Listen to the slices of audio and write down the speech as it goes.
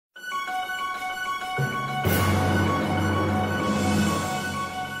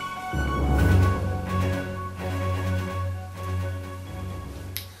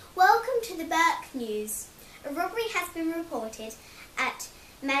Welcome to the Burke News. A robbery has been reported at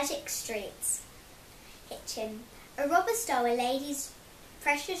Magic Street's Hitchin. A robber stole a lady's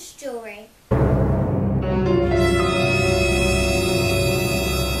precious jewellery.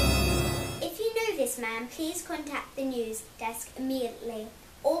 If you know this man, please contact the news desk immediately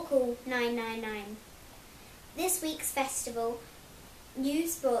or call 999. This week's festival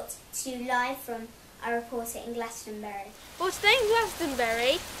news brought to you live from our reporter in Glastonbury. Well, today in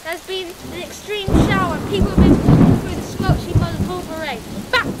Glastonbury, there's been an extreme shower and people have been walking through the squelchy mud of Hall Parade.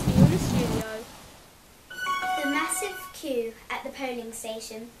 Back to you in the studio. The massive queue at the polling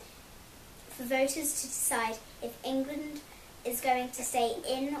station for voters to decide if England is going to stay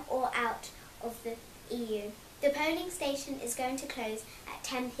in or out of the EU. The polling station is going to close at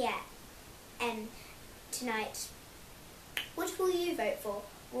 10 p.m. tonight. What will you vote for?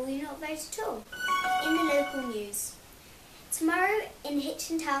 Will you not vote at all? In the local news. Tomorrow in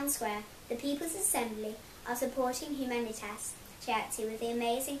Hitchin Town Square, the People's Assembly are supporting Humanitas charity with the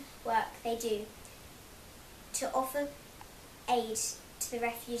amazing work they do to offer aid to the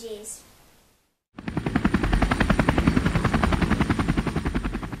refugees.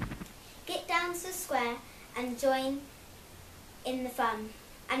 Get down to the square and join in the fun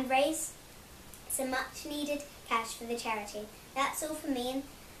and raise some much needed cash for the charity. That's all from me and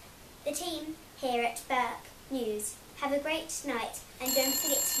the team here at Burke News. Have a great night and don't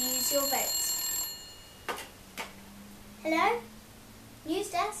forget to use your vote. Hello? News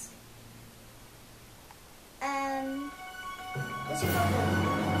desk? What's your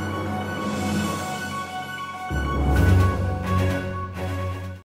problem?